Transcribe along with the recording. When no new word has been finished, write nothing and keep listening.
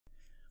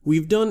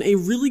We've done a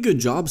really good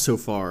job so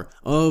far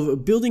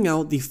of building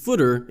out the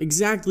footer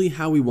exactly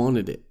how we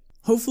wanted it.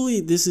 Hopefully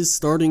this is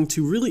starting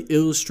to really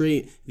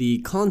illustrate the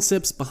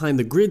concepts behind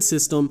the grid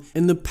system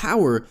and the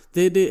power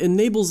that it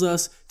enables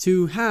us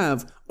to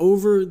have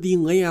over the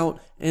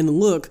layout and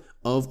look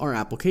of our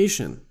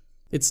application.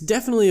 It's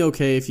definitely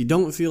okay if you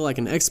don't feel like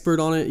an expert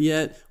on it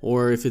yet,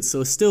 or if it's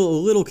still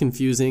a little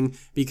confusing,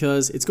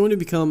 because it's going to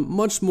become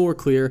much more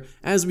clear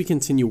as we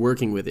continue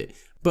working with it.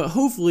 But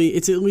hopefully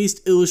it's at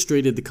least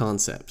illustrated the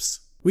concepts.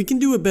 We can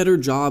do a better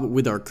job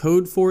with our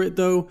code for it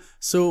though,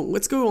 so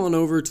let's go on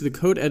over to the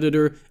code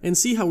editor and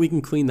see how we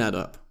can clean that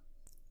up.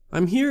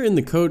 I'm here in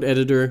the code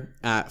editor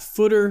at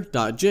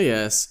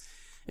footer.js,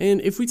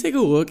 and if we take a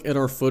look at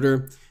our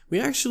footer,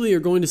 we actually are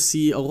going to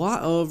see a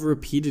lot of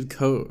repeated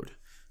code.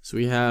 So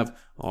we have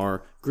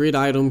our grid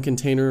item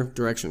container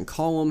direction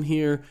column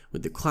here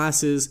with the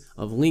classes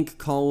of link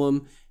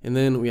column, and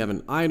then we have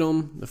an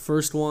item. The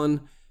first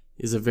one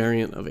is a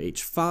variant of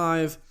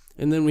h5,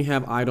 and then we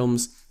have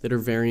items that are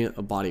variant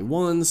of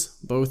body1s,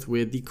 both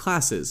with the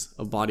classes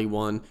of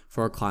body1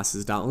 for our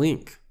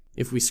classes.link.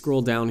 If we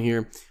scroll down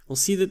here, we'll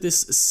see that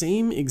this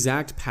same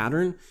exact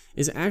pattern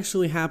is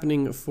actually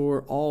happening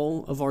for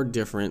all of our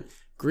different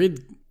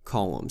grid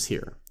columns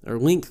here, or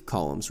link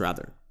columns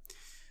rather.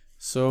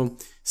 So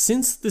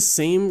since the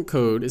same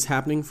code is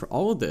happening for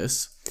all of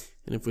this,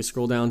 and if we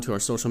scroll down to our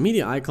social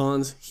media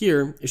icons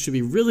here, it should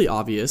be really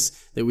obvious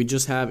that we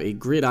just have a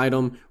grid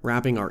item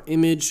wrapping our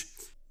image,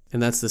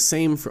 and that's the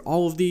same for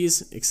all of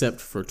these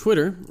except for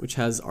Twitter, which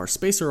has our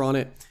spacer on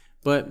it.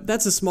 But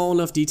that's a small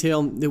enough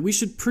detail that we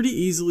should pretty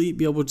easily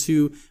be able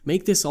to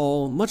make this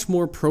all much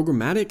more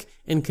programmatic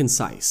and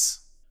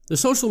concise. The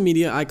social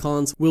media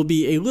icons will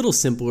be a little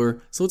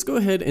simpler, so let's go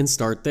ahead and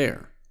start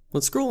there.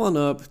 Let's scroll on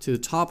up to the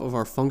top of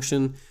our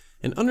function,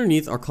 and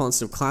underneath our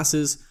const of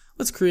classes,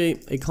 let's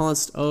create a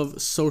const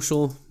of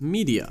social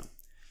media.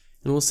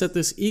 And we'll set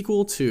this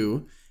equal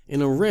to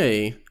an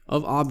array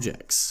of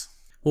objects.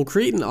 We'll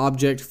create an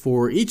object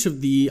for each of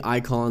the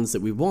icons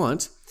that we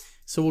want.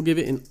 So we'll give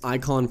it an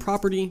icon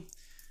property,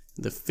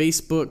 the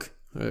Facebook,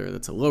 or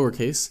that's a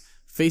lowercase,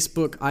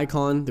 Facebook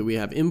icon that we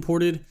have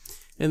imported,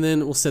 and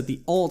then we'll set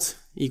the alt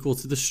equal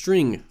to the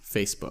string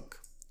Facebook.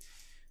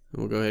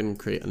 And we'll go ahead and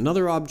create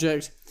another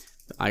object,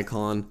 the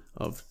icon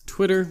of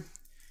Twitter,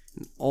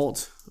 an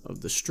alt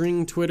of the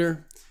string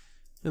Twitter,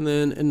 and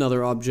then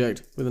another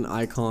object with an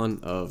icon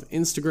of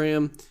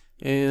Instagram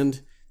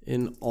and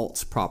an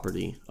alt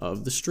property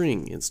of the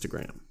string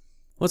Instagram.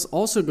 Let's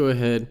also go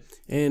ahead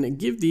and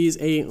give these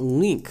a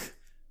link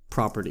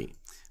property.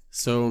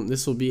 So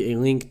this will be a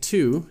link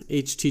to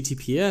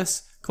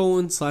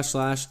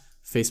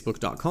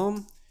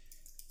https://facebook.com.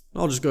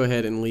 I'll just go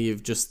ahead and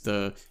leave just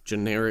the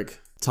generic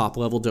top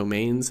level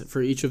domains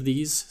for each of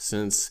these,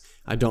 since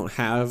I don't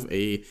have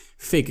a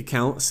fake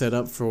account set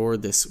up for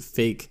this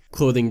fake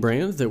clothing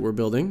brand that we're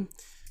building.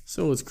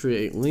 So let's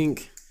create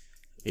link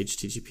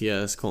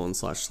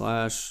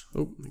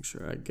https:// make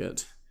sure I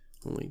get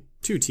only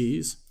 2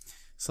 T's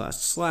 /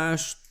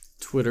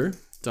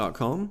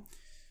 twitter.com,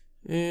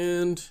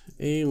 and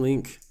a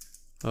link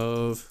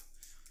of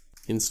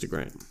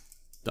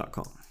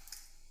instagram.com.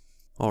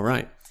 All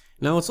right,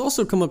 now let's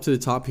also come up to the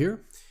top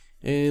here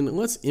and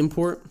let's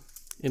import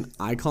an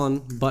icon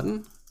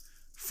button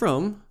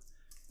from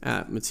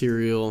at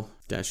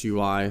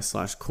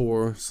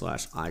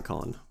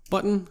material-ui/core/icon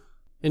button.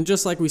 And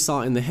just like we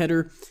saw in the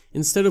header,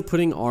 instead of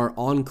putting our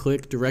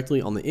on-click directly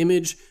on the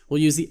image,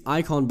 we'll use the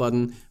icon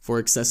button for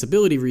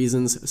accessibility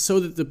reasons so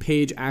that the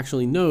page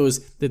actually knows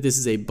that this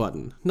is a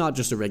button, not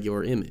just a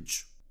regular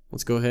image.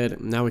 Let's go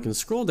ahead, now we can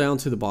scroll down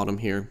to the bottom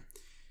here,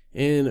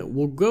 and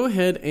we'll go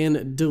ahead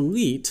and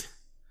delete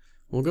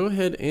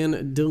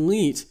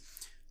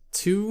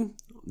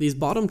these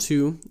bottom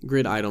 2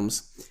 grid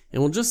items,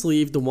 and we'll just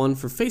leave the one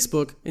for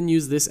Facebook and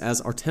use this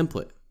as our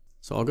template.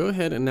 So I'll go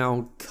ahead and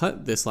now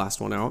cut this last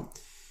one out,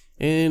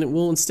 and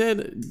we'll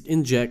instead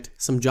inject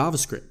some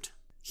JavaScript.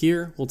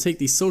 Here, we'll take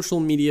the social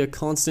media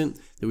constant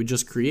that we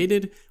just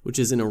created, which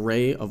is an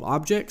array of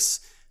objects.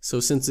 So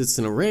since it's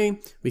an array,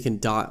 we can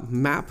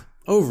 .map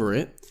over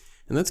it,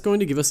 and that's going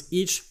to give us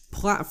each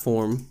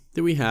platform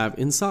that we have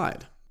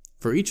inside.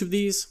 For each of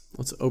these,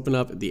 let's open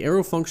up the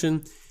arrow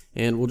function,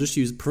 and we'll just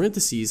use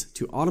parentheses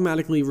to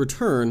automatically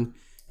return,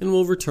 and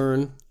we'll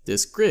return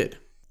this grid.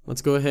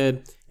 Let's go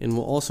ahead and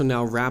we'll also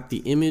now wrap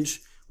the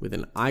image with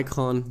an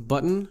icon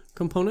button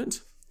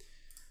component.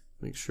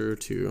 Make sure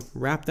to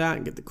wrap that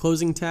and get the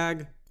closing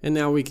tag. And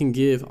now we can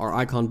give our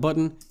icon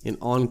button an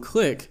on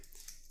click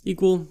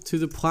equal to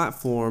the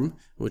platform,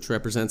 which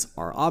represents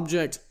our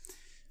object,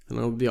 and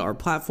it'll be our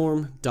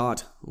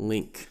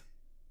platform.link.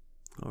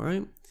 All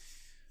right,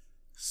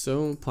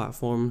 so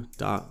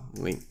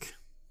platform.link.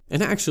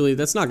 And actually,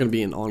 that's not going to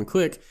be an on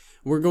click.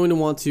 We're going to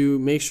want to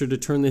make sure to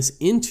turn this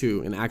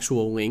into an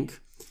actual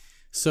link.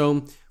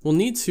 So we'll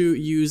need to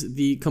use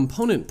the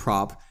component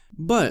prop,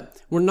 but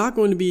we're not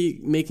going to be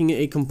making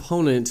a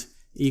component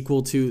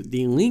equal to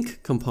the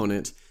link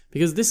component,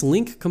 because this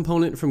link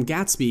component from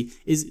Gatsby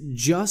is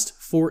just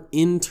for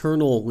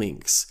internal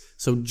links.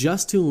 so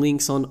just to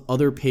links on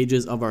other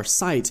pages of our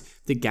site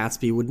that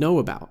Gatsby would know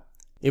about.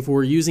 If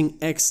we're using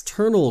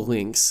external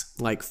links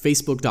like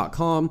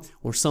facebook.com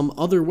or some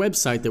other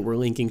website that we're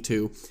linking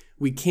to,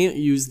 we can't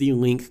use the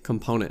link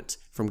component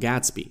from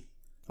Gatsby.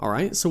 All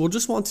right, so we'll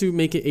just want to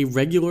make it a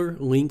regular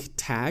link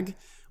tag,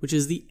 which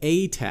is the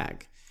A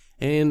tag.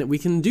 And we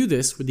can do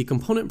this with the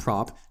component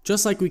prop,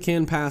 just like we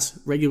can pass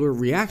regular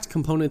React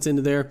components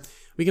into there.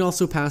 We can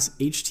also pass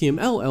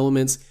HTML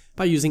elements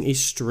by using a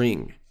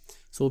string.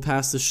 So we'll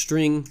pass the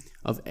string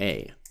of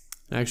A.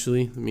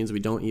 Actually, that means we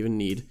don't even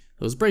need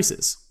those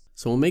braces.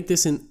 So we'll make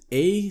this an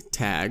A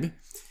tag,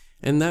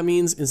 and that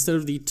means instead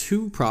of the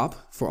to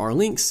prop for our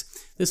links,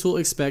 this will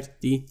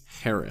expect the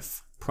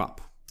href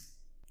prop.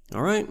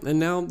 All right, and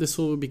now this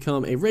will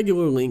become a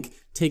regular link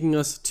taking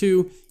us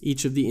to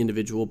each of the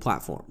individual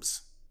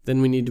platforms.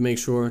 Then we need to make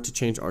sure to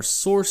change our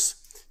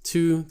source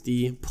to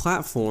the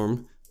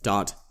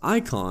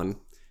platform.icon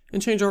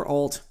and change our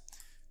alt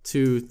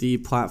to the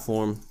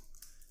platform.alt.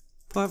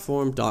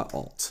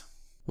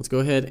 Let's go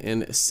ahead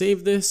and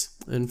save this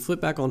and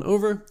flip back on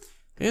over.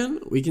 And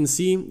we can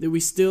see that we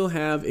still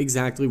have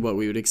exactly what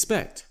we would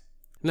expect.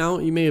 Now,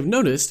 you may have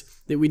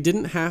noticed that we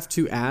didn't have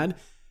to add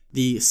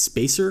the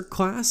spacer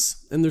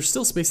class, and they're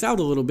still spaced out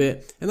a little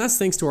bit, and that's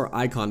thanks to our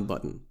icon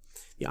button.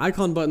 The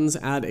icon buttons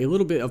add a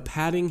little bit of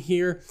padding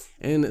here,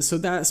 and so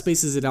that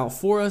spaces it out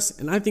for us,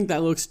 and I think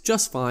that looks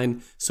just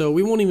fine, so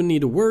we won't even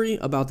need to worry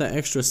about that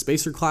extra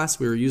spacer class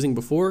we were using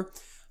before.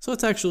 So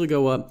let's actually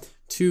go up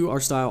to our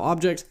style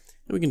object,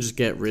 and we can just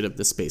get rid of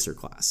the spacer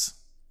class.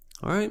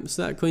 All right,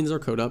 so that cleans our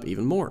code up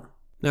even more.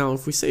 Now,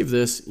 if we save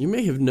this, you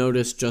may have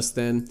noticed just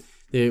then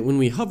that when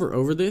we hover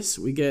over this,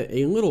 we get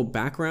a little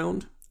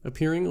background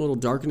appearing, a little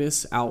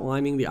darkness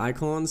outlining the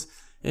icons.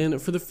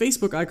 And for the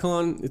Facebook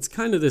icon, it's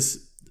kind of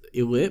this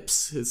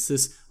ellipse. It's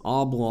this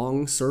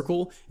oblong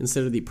circle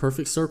instead of the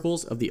perfect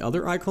circles of the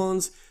other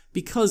icons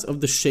because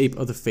of the shape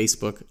of the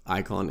Facebook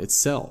icon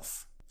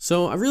itself.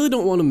 So I really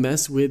don't want to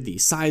mess with the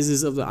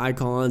sizes of the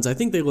icons. I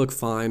think they look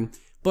fine.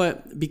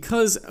 But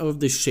because of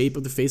the shape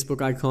of the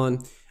Facebook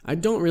icon, I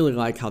don't really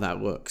like how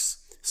that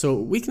looks. So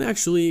we can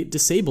actually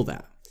disable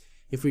that.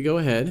 If we go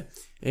ahead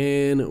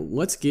and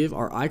let's give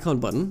our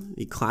icon button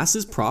the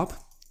classes prop,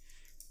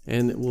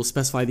 and we'll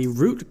specify the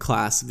root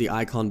class of the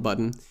icon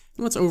button, and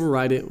let's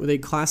override it with a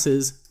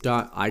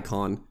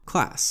classes.icon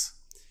class.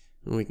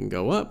 And we can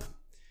go up,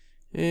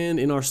 and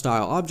in our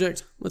style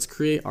object, let's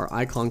create our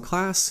icon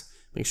class,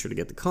 make sure to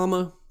get the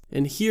comma,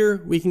 and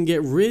here we can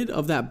get rid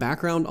of that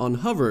background on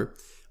hover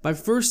by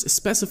first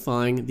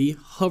specifying the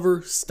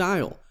hover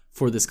style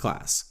for this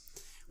class,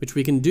 which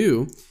we can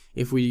do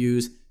if we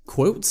use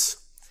quotes,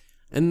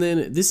 and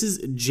then this is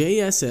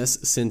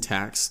JSS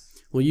syntax.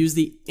 We'll use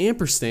the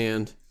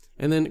ampersand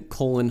and then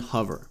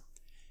 :hover.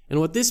 And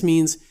what this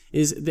means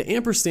is the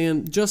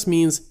ampersand just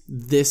means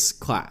this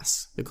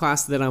class, the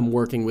class that I'm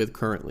working with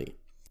currently.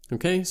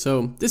 Okay,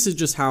 so this is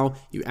just how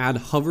you add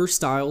hover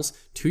styles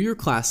to your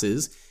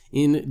classes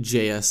in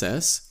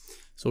JSS.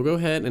 So we'll go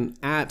ahead and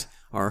at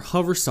our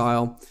hover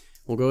style,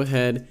 we'll go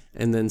ahead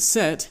and then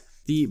set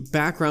the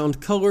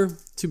background color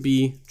to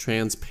be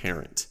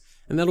transparent.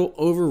 And that'll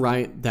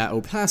overwrite that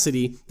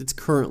opacity that's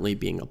currently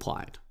being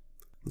applied.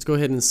 Let's go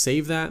ahead and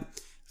save that,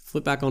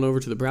 flip back on over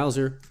to the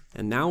browser,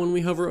 and now when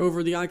we hover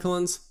over the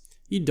icons,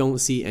 you don't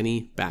see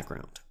any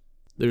background.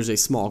 There's a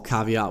small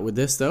caveat with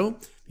this though,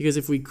 because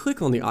if we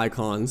click on the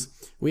icons,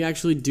 we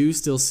actually do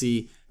still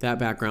see that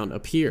background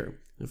appear.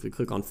 If we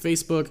click on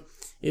Facebook,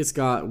 it's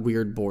got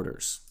weird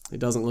borders. It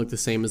doesn't look the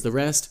same as the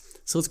rest,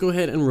 so let's go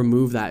ahead and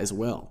remove that as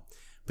well.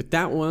 But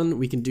that one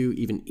we can do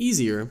even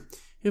easier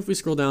if we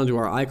scroll down to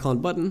our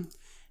icon button,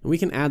 and we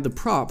can add the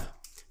prop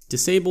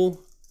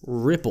disable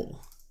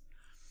ripple.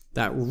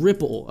 That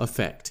ripple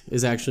effect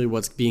is actually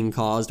what's being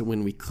caused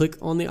when we click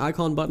on the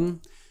icon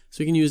button. So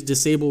we can use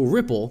disable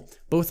ripple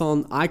both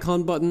on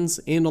icon buttons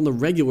and on the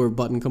regular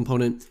button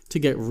component to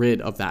get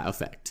rid of that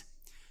effect.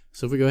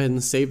 So if we go ahead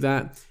and save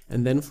that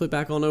and then flip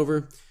back on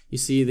over, you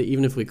see that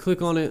even if we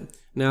click on it,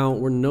 now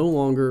we're no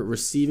longer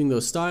receiving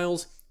those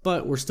styles,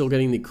 but we're still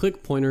getting the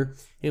click pointer.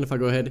 And if I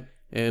go ahead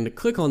and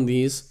click on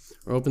these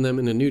or open them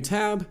in a new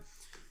tab,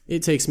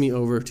 it takes me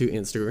over to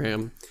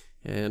Instagram.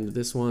 And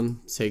this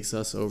one takes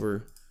us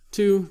over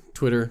to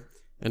Twitter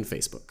and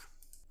Facebook.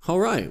 All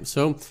right,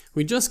 so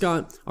we just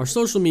got our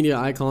social media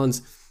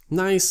icons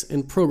nice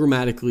and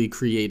programmatically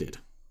created.